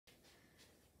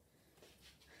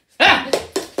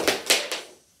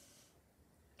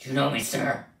you know me,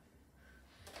 sir?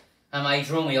 Am I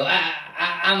Dromio?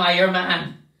 Am I your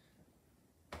man?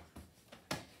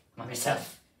 Am I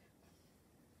myself?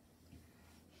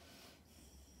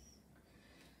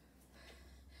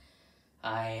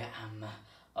 I am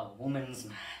a woman's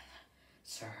man,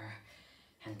 sir,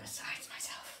 and besides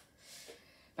myself,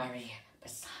 very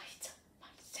besides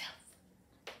myself,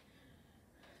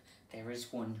 there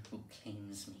is one who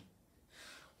claims me,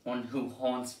 one who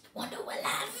haunts me, one who will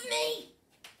have me.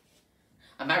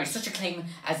 I marry such a claim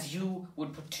as you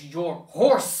would put to your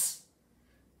horse,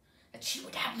 that she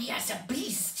would have me as a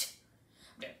beast.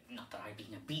 Not that I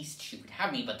being a beast she would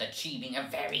have me, but that she being a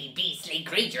very beastly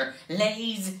creature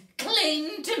lays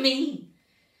claim to me.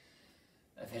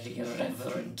 A very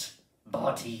irreverent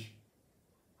body.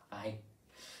 I,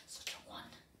 such a one,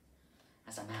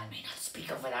 as a man may not speak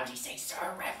of without he say,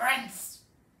 sir, reverence.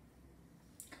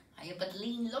 I have but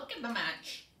lean look in the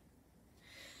match.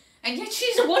 And yet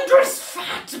she's a wondrous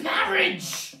fat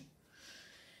marriage.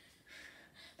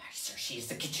 Marry, sir, she is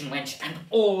the kitchen wench and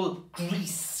all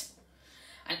grease.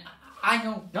 And I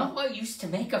know not what use to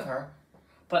make of her,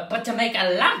 but to make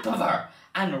a lamp of her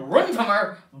and run from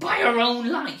her by her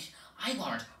own light. I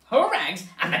warrant her rags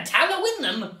and the tallow in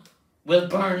them will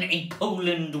burn a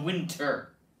Poland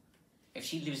winter. If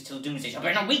she lives till doomsday, she'll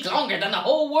burn a week longer than the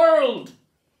whole world.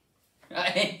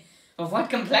 Of what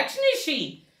complexion is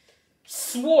she?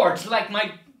 Swart like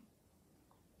my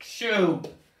shoe.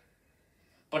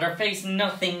 But her face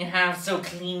nothing half so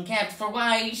clean kept, for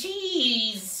why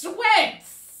she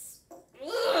sweats.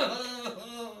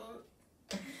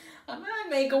 A man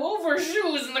may go over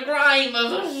shoes in the grime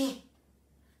of it.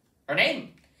 Her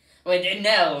name? Well,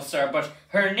 Nell, sir, but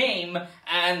her name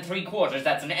and 3/4,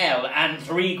 that's an L, and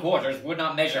 3/4 would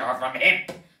not measure her from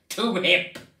hip to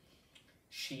hip.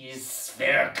 She is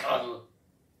spherical.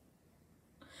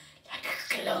 Like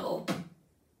a globe.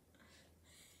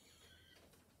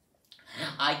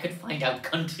 I could find out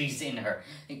countries in her.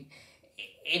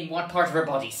 In what part of her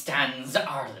body stands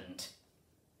Ireland?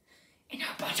 In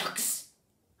her buttocks.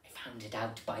 I found it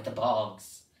out by the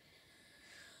bogs.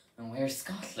 And where's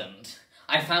Scotland?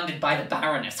 I found it by the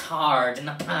Baroness, hard in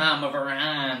the palm of her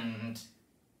hand.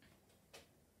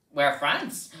 Where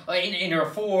France? In her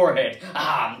forehead.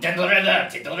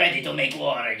 Ready to make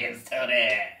war against her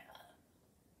there.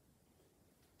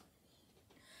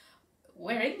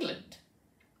 Where England?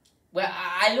 Well,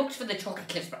 I looked for the chocolate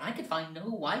cliffs, but I could find no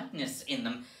whiteness in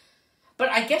them. But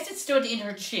I guess it stood in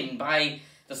her chin by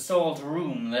the salt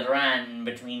room that ran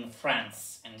between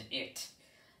France and it.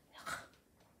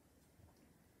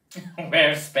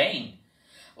 Where's Spain?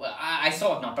 Well, I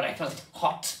saw it not, but I felt it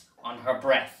hot on her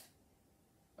breath.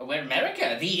 Where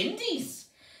America? The Indies?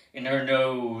 In her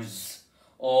nose,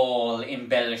 all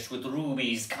embellished with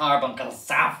rubies, carbuncle,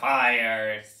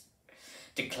 sapphires.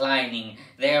 Declining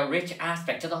their rich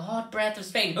aspect to the hot breath of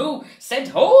Spain, who sent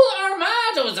whole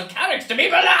armados of carracks to be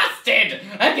blasted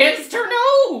against her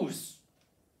nose.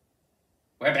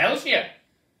 Where Belgium?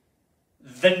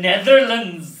 The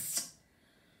Netherlands.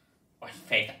 By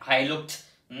faith, I looked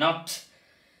not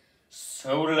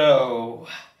so low.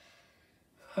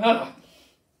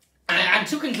 And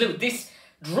to conclude, this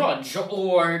drudge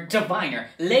or diviner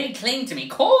laid claim to me,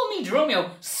 called me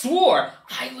Dromio, swore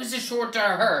I was assured to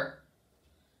her,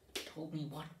 told me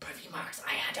what privy marks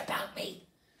I had about me,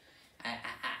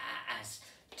 as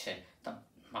to the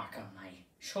mark on my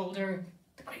shoulder,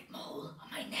 the great mole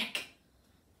on my neck,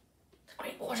 the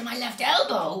great wart on my left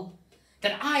elbow,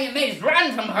 that I am made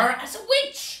ran from her as a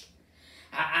witch.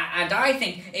 And I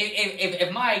think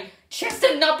if my chest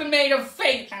had not been made of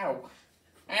faith,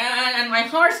 and my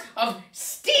heart of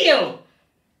steel,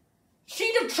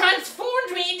 she'd have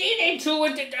transformed me into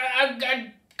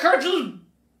a curdled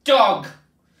dog.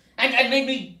 And made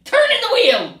me turn in the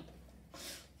wheel.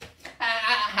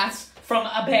 As from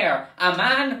a bear, a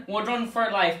man would run for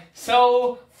life,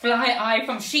 so fly I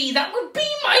from she that would be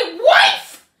my wife.